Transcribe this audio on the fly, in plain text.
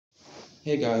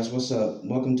Hey guys, what's up?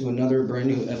 Welcome to another brand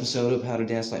new episode of How to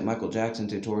Dance Like Michael Jackson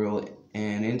tutorial.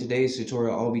 And in today's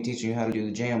tutorial, I'll be teaching you how to do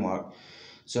the jam lock.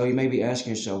 So you may be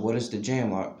asking yourself, what is the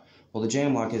jam lock? Well, the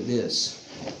jam lock is this.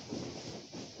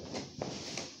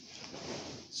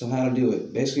 So how to do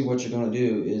it? Basically what you're going to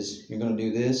do is you're going to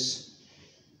do this,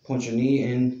 point your knee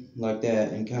in like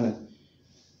that, and kind of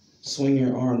swing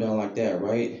your arm down like that,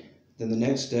 right? Then the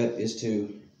next step is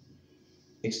to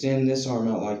extend this arm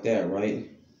out like that, right?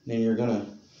 Then you're going to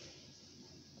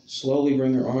slowly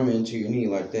bring your arm into your knee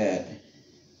like that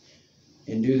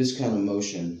and do this kind of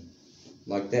motion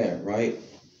like that, right?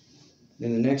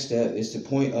 Then the next step is to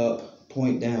point up,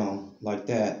 point down like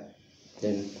that,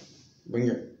 then bring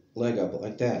your leg up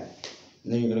like that,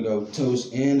 and then you're going to go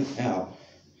toes in, out.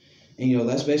 And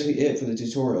that's basically it for the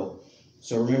tutorial.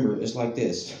 So remember, it's like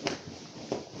this,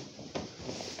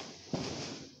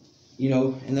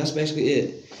 and that's basically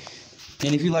it.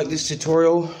 And if you like this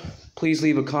tutorial, please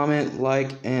leave a comment,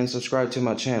 like, and subscribe to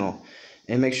my channel.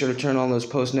 And make sure to turn on those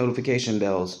post notification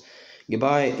bells.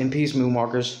 Goodbye and peace,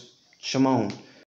 moonwalkers. Shimon.